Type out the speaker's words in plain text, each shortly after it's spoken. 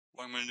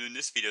What I'm going to do in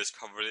this video is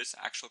cover this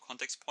actual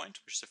context point,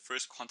 which is the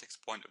first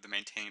context point of the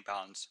maintaining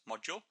balance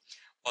module.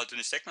 While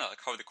doing a second, I'll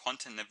cover the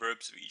content and the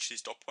verbs of each of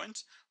these dot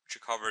points, which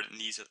are covered in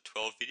these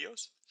 12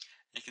 videos.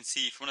 And you can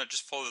see, if you want to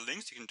just follow the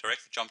links, you can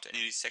directly jump to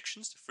any of these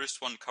sections. The first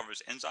one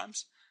covers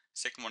enzymes.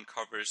 The second one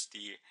covers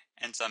the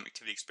enzyme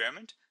activity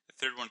experiment. The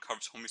third one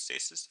covers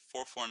homeostasis. The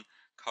fourth one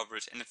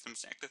covers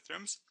endotherms and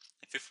ectotherms.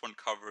 The fifth one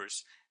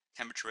covers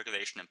temperature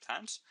regulation in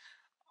plants.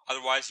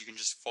 Otherwise, you can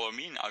just follow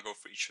me and I'll go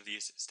for each of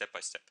these step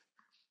by step.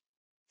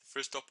 The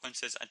first dot point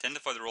says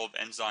identify the role of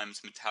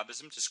enzymes in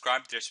metabolism,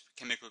 describe their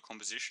chemical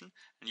composition,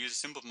 and use a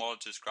simple model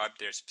to describe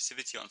their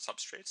specificity on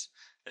substrates.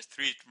 There's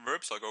three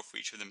verbs, I'll go for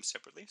each of them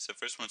separately. So the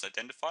first one is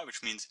identify,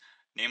 which means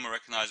name or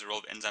recognize the role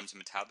of enzymes in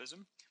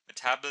metabolism.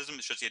 Metabolism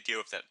is just the idea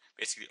of that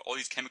basically all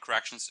these chemical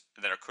reactions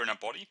that occur in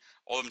our body,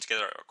 all of them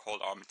together are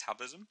called our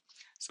metabolism.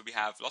 So we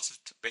have lots of,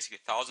 basically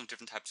 1,000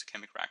 different types of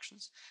chemical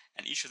reactions,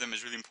 and each of them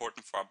is really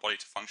important for our body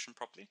to function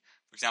properly.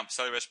 For example,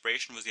 cellular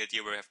respiration was the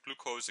idea where we have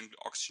glucose and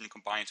oxygen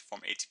combined to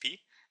form ATP,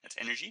 that's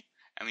energy,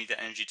 and we need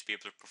that energy to be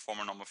able to perform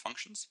our normal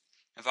functions.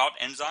 Without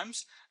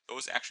enzymes,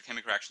 those actual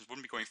chemical reactions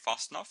wouldn't be going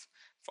fast enough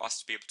for us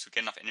to be able to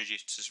get enough energy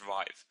to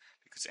survive,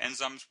 because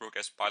enzymes work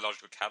as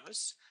biological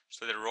catalysts,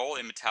 so their role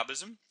in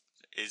metabolism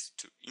is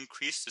to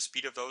increase the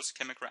speed of those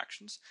chemical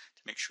reactions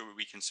to make sure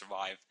we can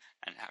survive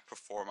and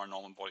perform our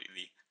normal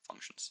bodily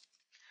functions.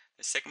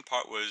 The second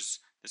part was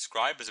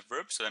describe as a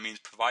verb, so that means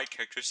provide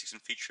characteristics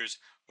and features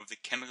of the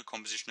chemical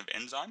composition of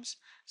enzymes.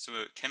 So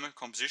chemical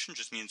composition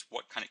just means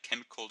what kind of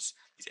chemicals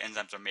these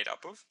enzymes are made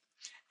up of.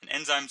 And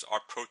enzymes are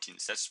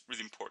proteins, that's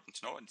really important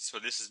to know. And so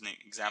this is an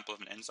example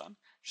of an enzyme,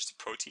 just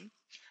a protein.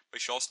 But you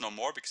should also know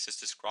more because this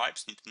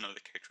describes, you need to know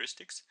the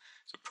characteristics.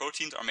 So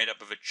proteins are made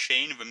up of a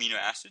chain of amino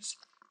acids.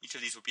 Each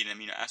of these would be an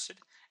amino acid,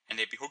 and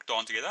they'd be hooked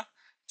on together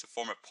to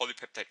form a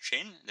polypeptide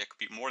chain. There could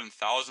be more than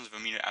thousands of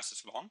amino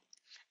acids long.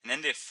 And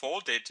then they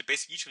fold,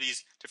 basically each of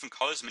these different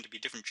colors is meant to be a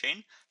different chain.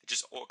 They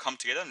just all come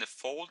together and they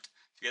fold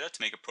together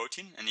to make a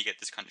protein, and you get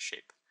this kind of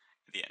shape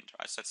at the end.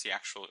 Right? So that's the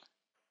actual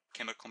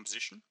chemical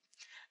composition.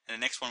 And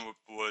the next one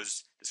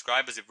was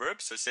describe as a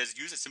verb. So it says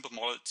use a simple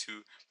model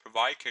to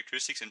provide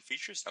characteristics and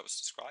features, that was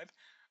described,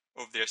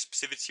 of their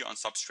specificity on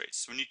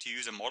substrates. So we need to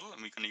use a model,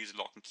 and we're going to use a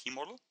lock and key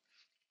model.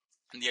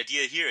 And the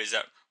idea here is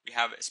that we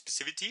have a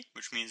specificity,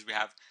 which means we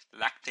have the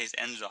lactase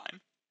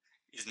enzyme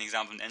is an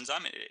example of an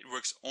enzyme. It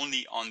works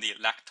only on the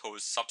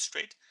lactose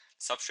substrate.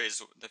 The substrate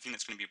is the thing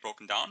that's going to be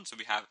broken down, so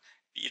we have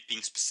it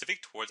being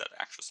specific towards that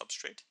actual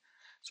substrate.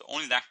 So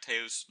only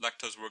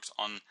lactose works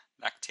on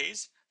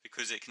lactase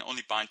because it can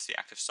only bind to the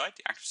active site.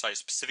 The active site is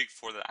specific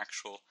for the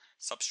actual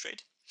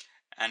substrate.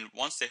 And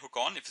once they hook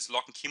on, if it's a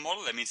lock and key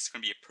model, that means it's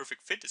going to be a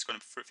perfect fit. It's going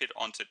to fit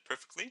onto it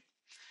perfectly.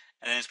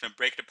 And then it's going to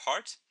break it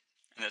apart.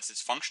 And that's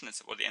its function. That's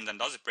what the enzyme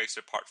does. It breaks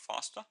it apart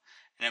faster.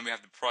 And then we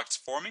have the products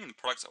forming. And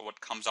the products are what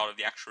comes out of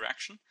the actual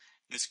reaction.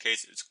 In this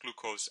case, it's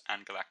glucose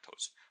and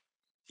galactose.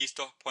 These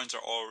dot points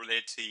are all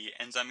related to the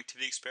enzyme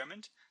activity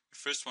experiment. The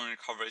first one we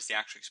cover is the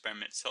actual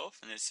experiment itself.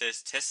 And it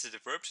says test is the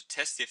verb. So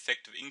test the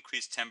effect of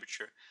increased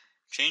temperature,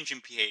 change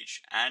in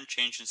pH, and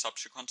change in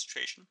substrate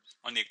concentration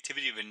on the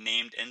activity of a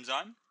named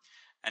enzyme.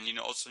 And you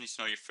also need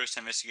to know your first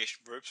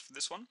investigation verbs for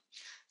this one.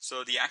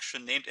 So the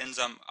actual named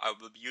enzyme I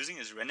will be using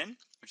is renin,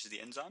 which is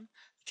the enzyme.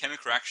 The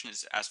chemical reaction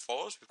is as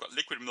follows. We've got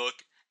liquid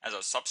milk as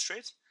our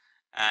substrate.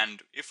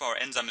 And if our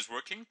enzyme is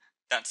working,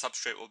 that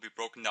substrate will be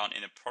broken down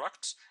into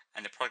products.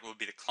 And the product will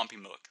be the clumpy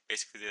milk.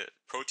 Basically, the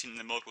protein in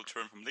the milk will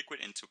turn from liquid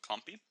into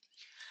clumpy.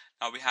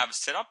 Now we have a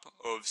setup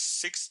of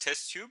 6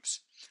 test tubes.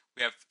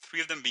 We have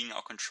 3 of them being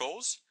our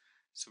controls.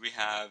 So we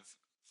have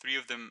 3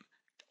 of them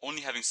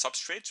only having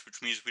substrates,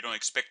 which means we don't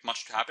expect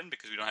much to happen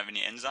because we don't have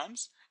any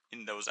enzymes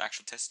in those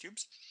actual test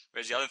tubes.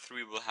 Whereas the other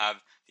 3 will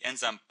have the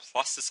enzyme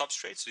plus the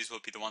substrate, so these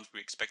will be the ones we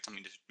expect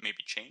something to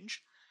maybe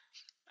change.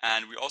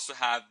 And we also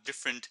have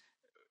different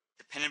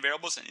dependent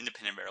variables and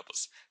independent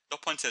variables.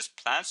 Dot point says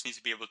plants need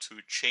to be able to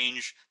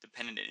change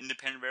dependent and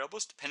independent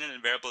variables.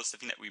 Dependent variable is the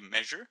thing that we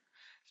measure.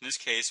 In this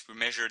case, we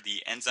measure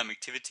the enzyme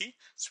activity,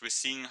 so we're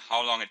seeing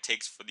how long it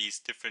takes for these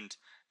different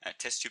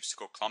test tubes to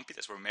go clumpy.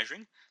 That's what we're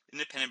measuring. The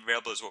independent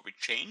variable is what we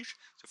change.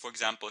 So for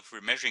example, if we're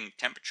measuring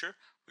temperature,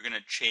 we're going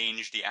to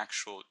change the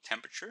actual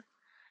temperature.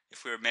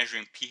 If we're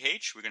measuring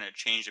pH, we're going to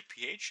change the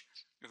pH.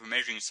 If we're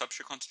measuring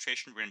substrate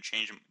concentration, we're going to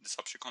change the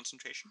substrate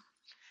concentration.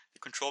 The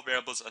control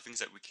variables are things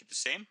that we keep the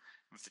same.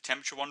 With the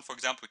temperature one, for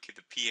example, we keep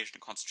the pH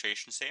and the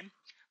concentration the same,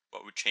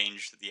 but we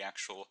change the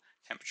actual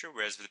temperature,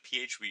 whereas with the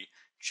pH, we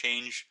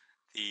change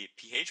the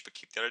pH but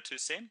keep the other two the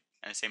same,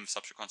 and the same with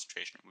substrate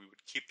concentration. We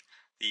would keep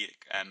the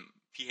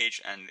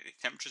pH and the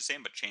temperature the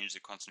same but change the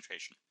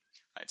concentration.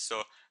 Right,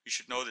 so you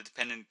should know the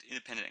dependent,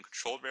 independent, and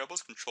controlled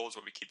variables. Control is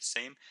what we keep the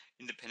same,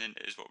 independent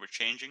is what we're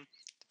changing,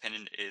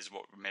 dependent is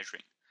what we're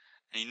measuring.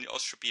 And you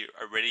also should be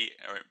ready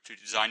to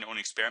design your own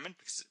experiment,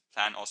 because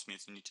plan also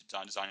means you need to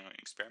design your own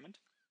experiment.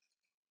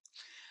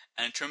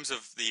 And in terms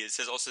of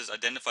it also says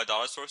identify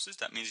data sources.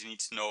 That means you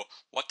need to know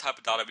what type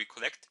of data we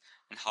collect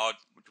and how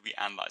do we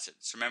analyze it.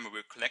 So remember,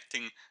 we're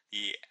collecting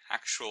the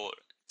actual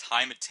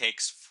time it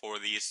takes for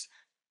these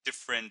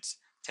different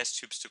test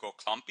tubes to go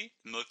clumpy,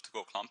 the milk to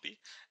go clumpy.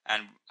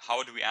 And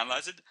how do we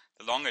analyze it?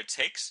 The longer it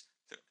takes,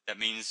 that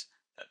means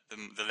that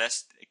the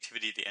less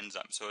activity of the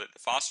enzyme. So the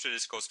faster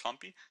this goes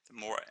clumpy, the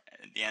more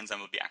the enzyme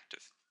will be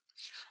active.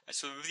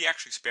 So with the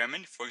actual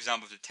experiment, for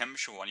example, with the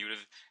temperature one, you would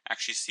have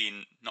actually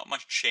seen not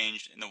much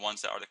change in the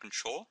ones that are the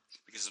control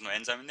because there's no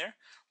enzyme in there.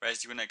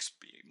 Whereas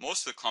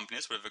most of the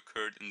clumpiness would have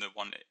occurred in the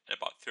one at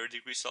about 30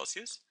 degrees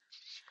Celsius.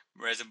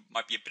 Whereas it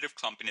might be a bit of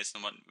clumpiness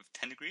in the one with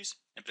 10 degrees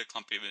and a bit of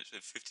clumpiness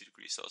with 50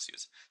 degrees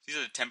Celsius. These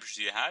are the temperatures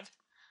you had,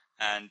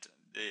 and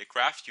the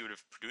graph you would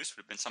have produced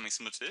would have been something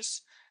similar to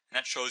this. And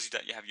that shows you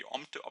that you have your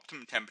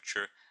optimum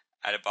temperature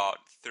at about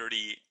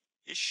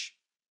 30-ish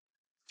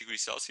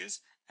degrees Celsius.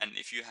 And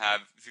if you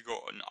go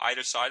on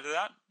either side of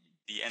that,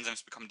 the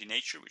enzymes become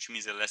denatured, which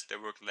means they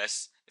work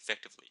less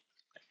effectively.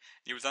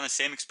 You would have done the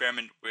same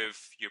experiment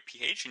with your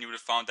pH, and you would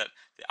have found that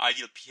the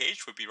ideal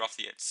pH would be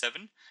roughly at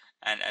 7,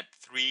 and at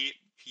 3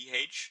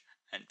 pH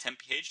and 10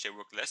 pH they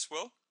work less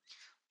well,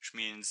 which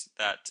means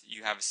that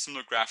you have a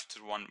similar graph to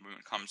the one when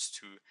it comes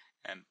to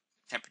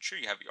temperature.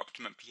 You have the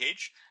optimum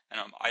pH,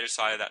 and on either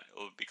side of that it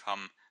will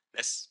become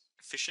less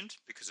efficient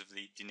because of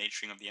the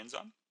denaturing of the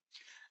enzyme.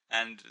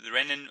 And the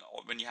renin,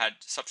 when you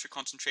had substrate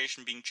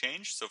concentration being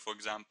changed, so for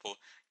example,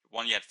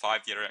 one you had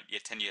 5, the other you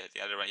had 10,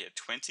 the other you had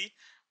 20,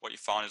 what you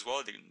found as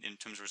well in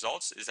terms of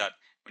results is that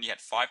when you had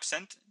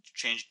 5%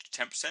 changed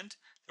to 10%,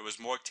 there was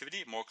more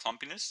activity, more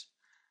clumpiness.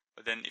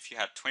 But then if you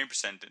had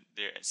 20%,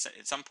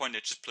 at some point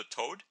it just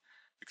plateaued,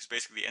 because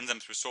basically the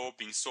enzymes were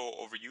being so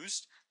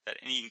overused that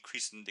any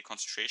increase in the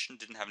concentration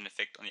didn't have an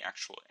effect on the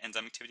actual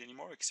enzyme activity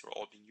anymore because they were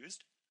all being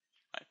used.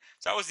 Right.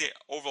 So that was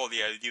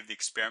the idea of the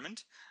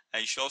experiment.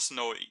 You should also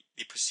know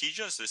the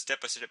procedure, so the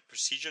step-by-step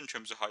procedure in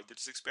terms of how you did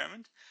this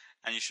experiment.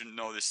 And you should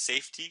know the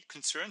safety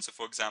concerns. So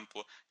for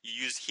example, you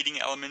use heating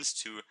elements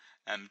to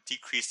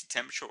decrease the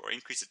temperature or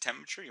increase the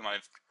temperature. You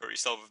might have hurt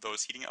yourself with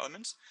those heating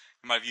elements.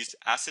 You might have used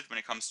acid when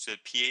it comes to the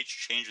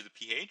pH, change of the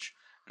pH,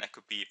 and that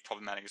could be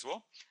problematic as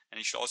well. And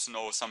you should also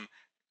know some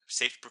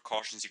safety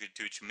precautions you could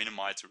do to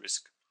minimize the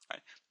risk.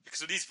 Right?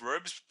 Because of these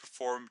verbs,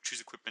 perform, choose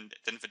equipment,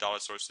 identify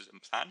data sources,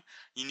 and plan,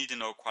 you need to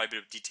know quite a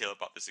bit of detail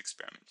about this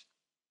experiment.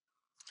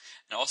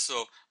 And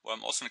also, what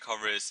I'm also going to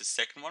cover is the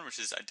second one, which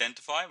is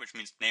identify, which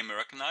means name and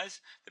recognize.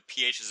 The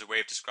pH is a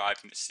way of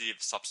describing the acidity of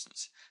a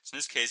substance. So in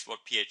this case,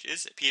 what pH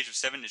is, a pH of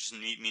 7 just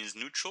means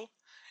neutral.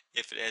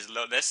 If it has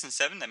less than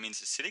 7, that means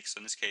acidic. So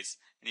in this case,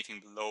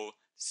 anything below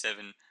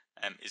 7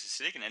 is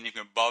acidic, and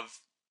anything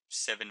above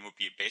 7 would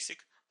be basic.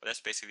 But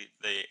that's basically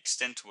the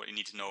extent to what you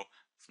need to know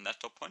from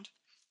that top point.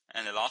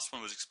 And the last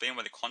one was explain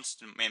why the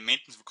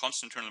maintenance of a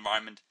constant internal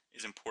environment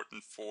is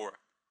important for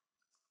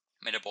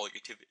metabolic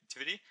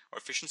activity or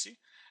efficiency,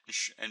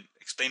 and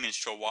explain and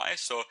show why.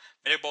 So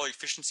metabolic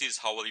efficiency is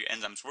how well your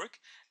enzymes work,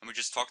 and we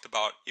just talked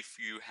about if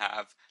you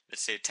have,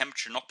 let's say, a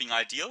temperature not being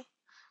ideal.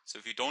 So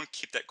if you don't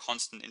keep that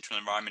constant internal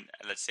environment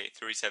at, let's say,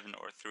 37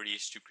 or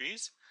 30-ish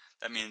degrees,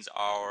 that means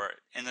our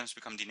enzymes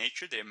become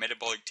denatured, their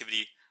metabolic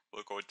activity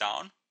will go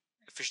down,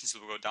 efficiency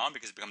will go down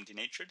because it becomes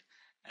denatured,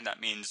 and that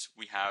means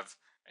we have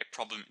a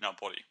problem in our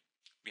body.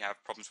 We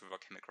have problems with our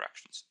chemical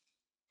reactions.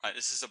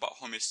 This is about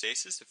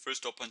homeostasis. The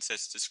first dot point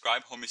says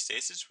describe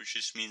homeostasis, which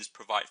just means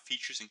provide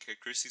features and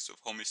characteristics of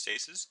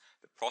homeostasis,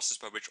 the process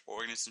by which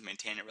organisms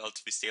maintain a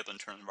relatively stable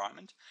internal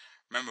environment.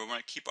 Remember, we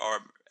want to keep our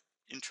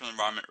internal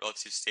environment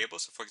relatively stable.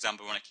 So for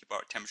example, we want to keep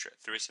our temperature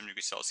at 37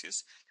 degrees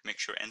Celsius to make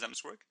sure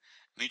enzymes work.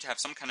 We need to have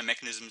some kind of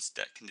mechanisms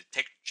that can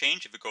detect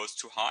change if it goes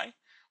too high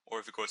or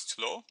if it goes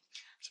too low.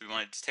 So we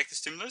want to detect the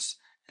stimulus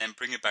and then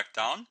bring it back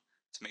down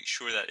to make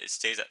sure that it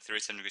stays at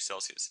 37 degrees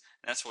Celsius.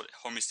 And that's what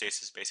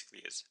homeostasis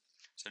basically is.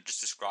 So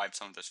just describe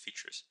some of those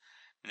features.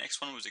 The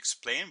next one was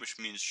explain, which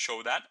means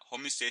show that.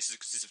 Homeostasis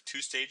consists of 2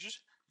 stages,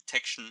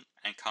 detection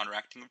and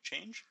counteracting of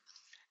change.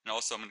 And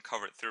also I'm going to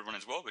cover the third one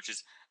as well, which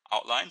is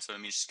outline. So it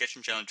means sketch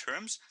in general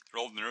terms the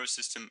role of the nervous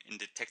system in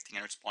detecting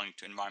and responding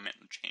to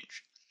environmental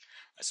change.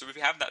 So if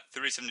we have that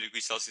 37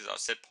 degrees Celsius as our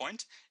set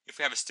point, if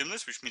we have a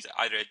stimulus, which means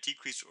either a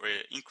decrease or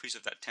an increase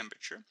of that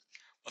temperature,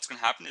 what's going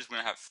to happen is we're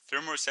going to have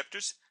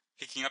thermoreceptors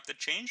picking up the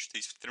change.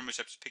 These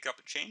thermoreceptors pick up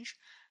the change.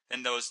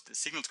 Then the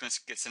signal's going to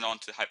get sent on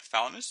to the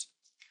hypothalamus,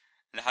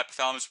 and the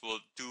hypothalamus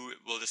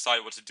will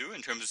decide what to do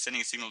in terms of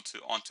sending a signal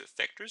onto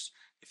effectors.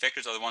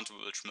 Effectors are the ones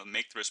which will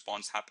make the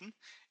response happen.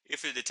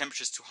 If the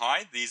temperature is too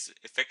high, these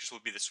effectors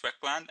will be the sweat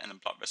gland and the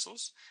blood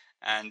vessels,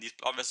 and these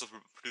blood vessels will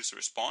produce a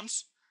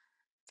response.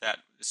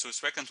 So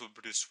sweat glands will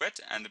produce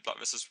sweat, and the blood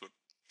vessels will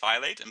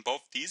dilate, and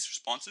both these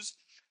responses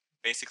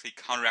basically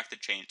counteract the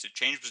change. The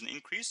change was an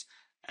increase,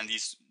 and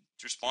these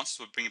responses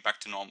will bring it back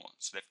to normal,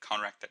 so they've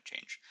counteract that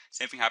change.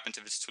 Same thing happens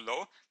if it's too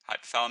low. The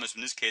hypothalamus,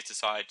 in this case,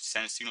 decide to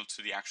send a signal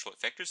to the actual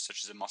effectors,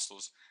 such as the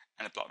muscles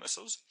and the blood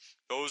vessels.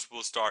 Those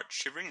will start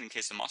shivering in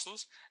case of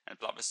muscles, and the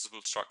blood vessels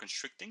will start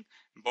constricting.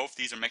 And both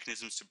these are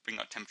mechanisms to bring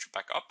our temperature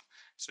back up,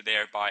 so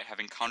thereby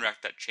having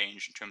counteract that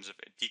change in terms of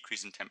a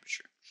decrease in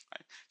temperature.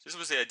 Right? So this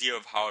was the idea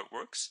of how it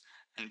works.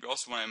 And we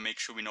also want to make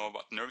sure we know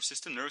about the nervous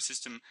system. Nervous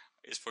system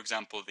is, for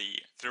example, the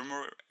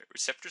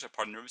thermoreceptors are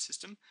part of the nervous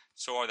system.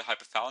 So are the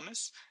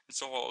hypothalamus, and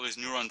so are all these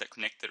neurons that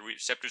connect the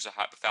receptors of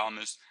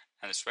hypothalamus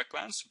and the sweat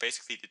glands. So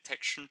basically,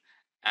 detection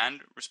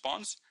and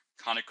response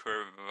can't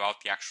occur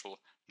without the actual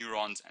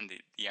neurons and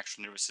the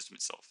actual nervous system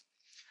itself.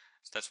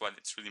 So that's why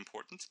it's really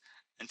important.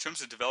 In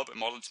terms of develop a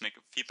model to make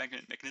a feedback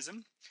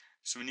mechanism,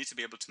 so we need to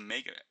be able to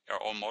make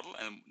our own model,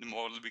 and the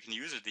model we can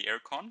use is the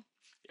aircon.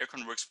 The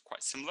aircon works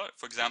quite similar.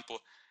 For example,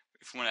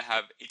 if we want to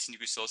have 18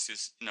 degrees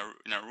Celsius in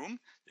our room,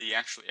 the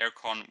actual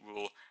aircon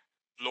will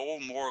blow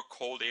more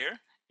cold air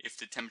if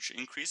the temperature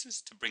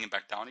increases to bring it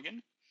back down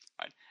again,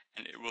 right?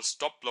 And it will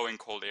stop blowing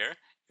cold air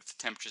if the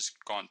temperature's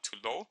gone too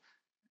low,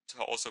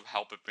 to also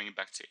help it bring it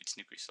back to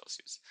 18 degrees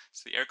Celsius.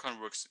 So the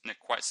aircon works in a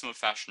quite similar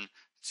fashion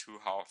to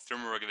how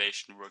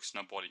thermoregulation works in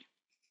our body.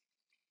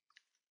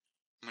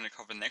 I'm going to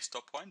cover the next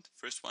dot point.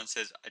 The first one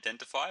says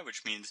identify,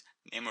 which means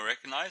name or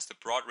recognize the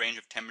broad range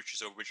of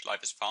temperatures over which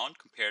life is found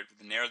compared with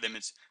the narrow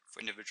limits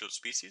for individual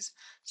species.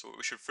 So what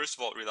we should first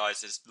of all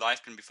realize is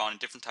life can be found in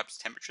different types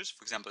of temperatures.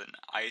 For example, in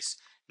ice,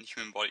 in the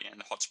human body,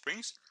 and the hot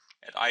springs.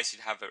 At ice,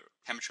 you'd have a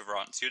temperature of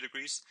around 0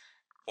 degrees.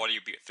 Body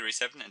would be at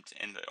 37, and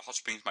in the hot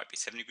springs might be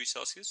 7 degrees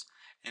Celsius.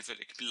 And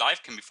if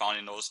life can be found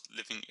in those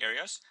living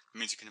areas, that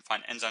means you can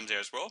find enzymes there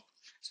as well.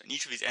 So in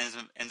each of these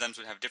enzymes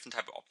would have a different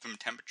type of optimum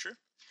temperature,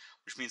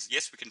 which means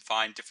yes, we can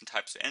find different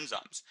types of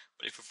enzymes.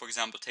 But if we, for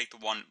example, take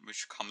the one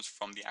which comes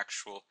from the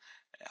actual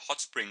hot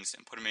springs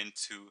and put them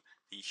into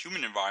the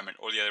human environment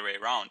or the other way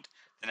around,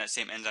 then that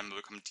same enzyme will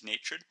become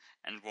denatured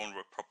and won't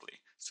work properly.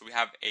 So we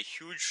have a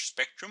huge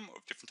spectrum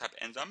of different type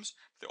of enzymes,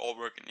 but they all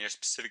work in a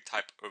specific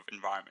type of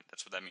environment.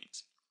 That's what that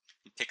means.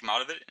 You take them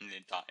out of it and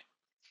they die.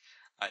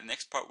 The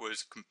next part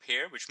was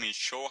compare, which means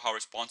show how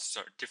responses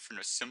are different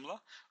or similar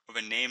of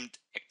a named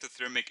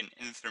ectothermic and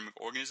endothermic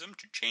organism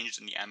to changes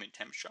in the ambient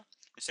temperature.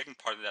 The second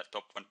part of that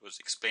dot point was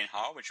explain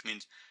how, which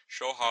means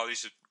show how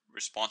these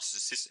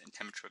responses assist in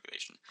temperature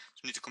regulation.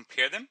 So we need to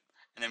compare them,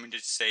 and then we need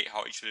to say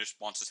how each of the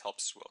responses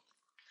helps as well.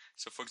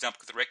 So for example,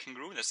 with the red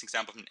kangaroo, that's an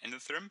example of an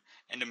endotherm.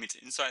 Endo means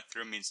inside,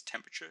 therm means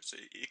temperature. So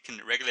it can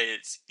regulate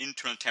its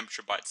internal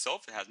temperature by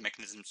itself. It has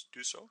mechanisms to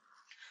do so.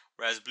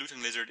 Whereas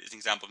blue-tongued lizard is an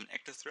example of an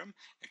ectotherm.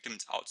 Ecto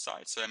means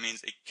outside, so that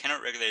means it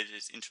cannot regulate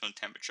its internal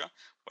temperature.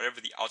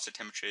 Whatever the outside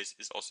temperature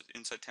is also its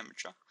inside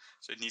temperature.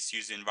 So it needs to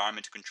use the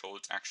environment to control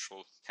its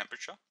actual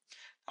temperature.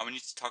 Now we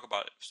need to talk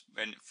about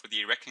for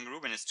the red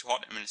kangaroo, when it's too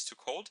hot and when it's too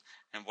cold,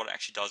 and what it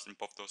actually does in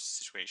both those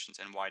situations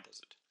and why it does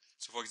it.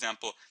 So for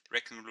example, the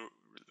red kangaroo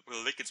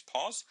will lick its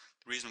paws.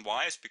 The reason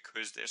why is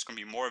because there's going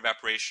to be more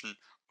evaporation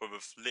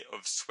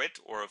of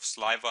sweat or of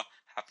saliva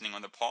happening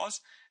on the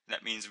paws. And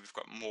that means we've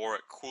got more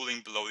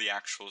cooling below the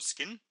actual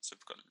skin. So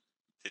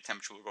the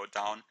temperature will go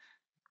down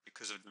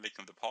because of the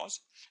licking of the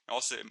paws. And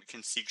also it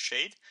can seek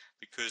shade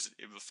because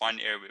it will find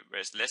an area where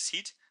there's less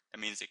heat.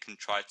 That means it can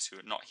try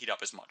to not heat up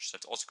as much. So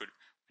that's also good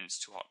when it's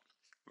too hot.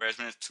 Whereas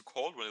when it's too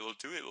cold, what it will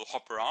do, it will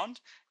hop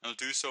around. And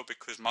it'll do so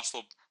because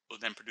muscle will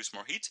then produce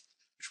more heat,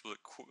 which will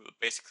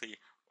basically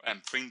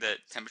bring the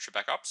temperature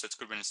back up. So it's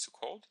good when it's too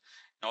cold.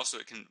 And also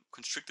it can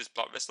constrict its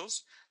blood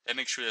vessels. That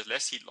makes sure there's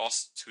less heat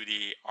lost to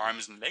the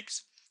arms and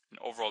legs, and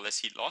overall less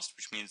heat lost,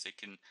 which means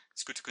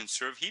it's good to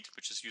conserve heat,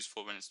 which is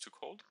useful when it's too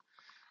cold.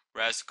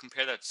 Whereas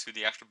compare that to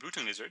the actual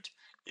blue-tongued lizard,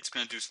 it's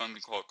going to do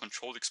something called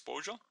controlled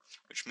exposure,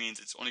 which means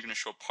it's only going to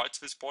show parts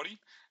of its body.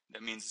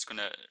 That means it's going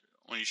to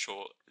only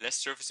show less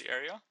surface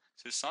area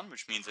to the sun,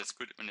 which means that's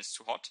good when it's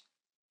too hot,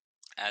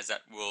 as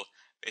that will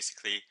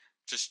basically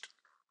just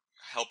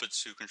help it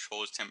to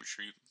control its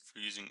temperature for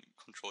using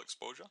controlled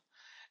exposure.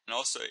 And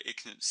also it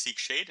can seek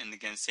shade, and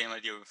again, same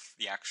idea with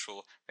the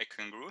actual red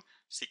kangaroo.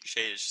 Seeking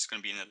shade is just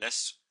going to be in a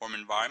less warm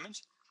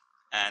environment,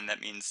 and that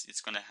means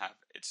it's going to have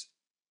its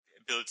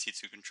ability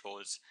to control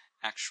its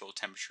actual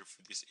temperature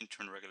for this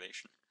internal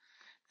regulation.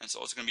 And it's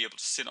also going to be able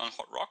to sit on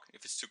hot rock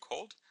if it's too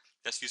cold.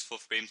 That's useful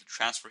for being able to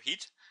transfer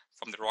heat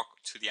from the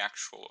rock to the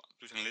actual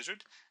blue-tongued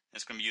lizard, and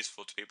it's going to be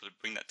useful to be able to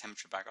bring that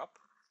temperature back up.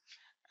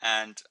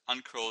 And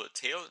uncurl the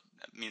tail,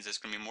 that means there's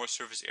going to be more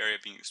surface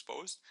area being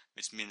exposed,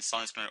 which means the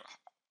sun is going to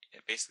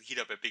basically heat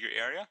up a bigger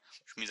area,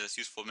 which means that's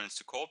useful when it's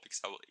too cold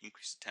because that will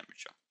increase the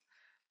temperature.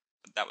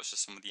 But that was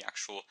just some of the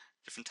actual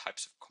different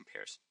types of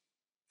compares.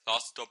 The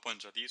last dot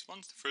points are these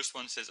ones. The first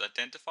one says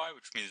identify,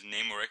 which means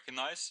name or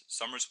recognize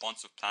some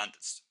response of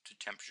plants to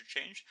temperature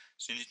change.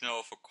 So you need to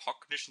know for hot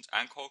conditions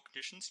and cold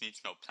conditions, you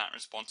need to know plant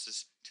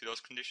responses to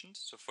those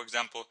conditions. So for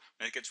example,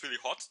 when it gets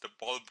really hot, the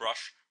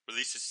bulbrush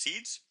releases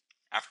seeds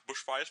after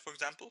bushfires, for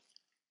example.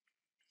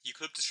 The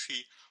eucalyptus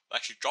tree will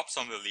actually drop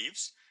some of the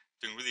leaves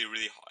during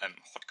really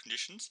hot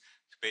conditions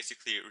to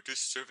basically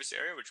reduce the surface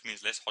area, which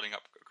means less hotting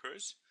up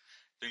occurs.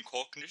 During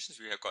cold conditions,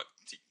 we have got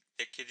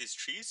deciduous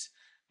trees.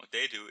 What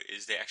they do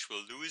is they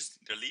actually lose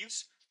their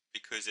leaves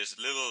because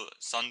there's little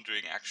sun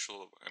during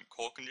actual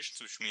cold conditions,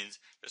 which means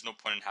there's no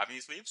point in having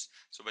these leaves.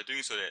 So by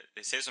doing so,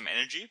 they save some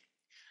energy,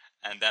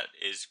 and that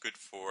is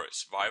good for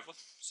survival.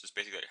 So it's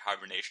basically like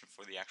hibernation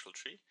for the actual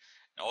tree.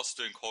 And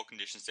also during cold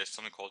conditions, there's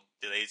something called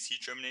delayed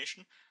seed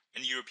germination.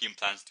 Many European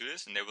plants do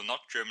this, and they will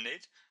not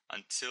germinate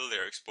until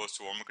they're exposed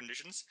to warmer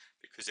conditions,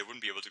 because they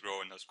wouldn't be able to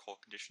grow in those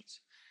cold conditions.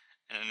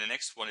 And then the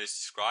next one is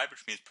describe,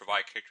 which means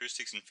provide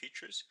characteristics and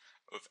features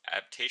of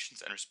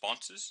adaptations and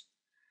responses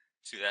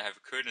that have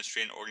occurred in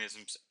Australian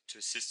organisms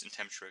to assist in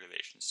temperature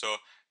regulation. So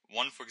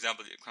one, for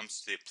example, when it comes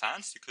to the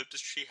plants, the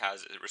eucalyptus tree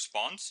has a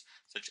response,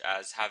 such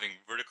as having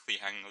vertically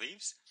hanging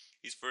leaves.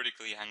 These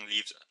vertically hanging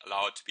leaves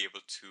allow it to be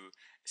able to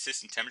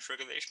assist in temperature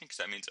regulation,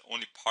 because that means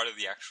only part of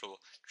the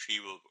actual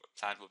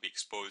plant will be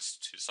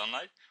exposed to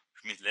sunlight,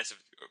 which means less of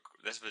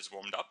it is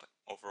warmed up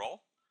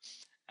overall.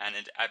 And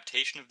an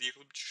adaptation of the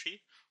eucalyptus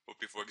tree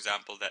would be, for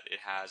example, that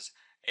it has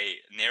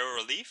a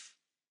narrower leaf,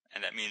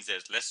 and that means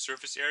there's less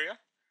surface area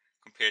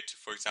compared to,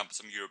 for example,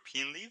 some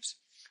European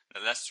leaves. The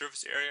less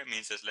surface area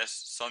means there's less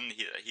sun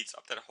that heats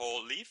up that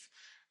whole leaf,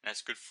 and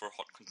that's good for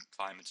hot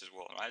climates as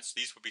well, right? So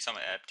these would be some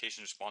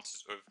adaptation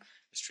responses of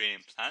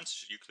Australian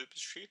plants,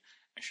 eucalyptus tree.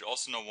 And you should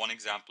also know one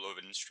example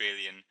of an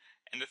Australian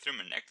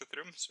endotherm and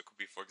ectotherm. So it could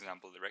be, for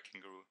example, the red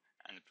kangaroo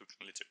and the blue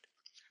lizard.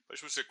 But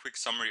this was a quick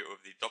summary of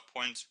the dot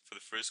points for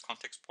the first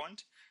context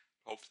point.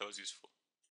 I hope that was useful.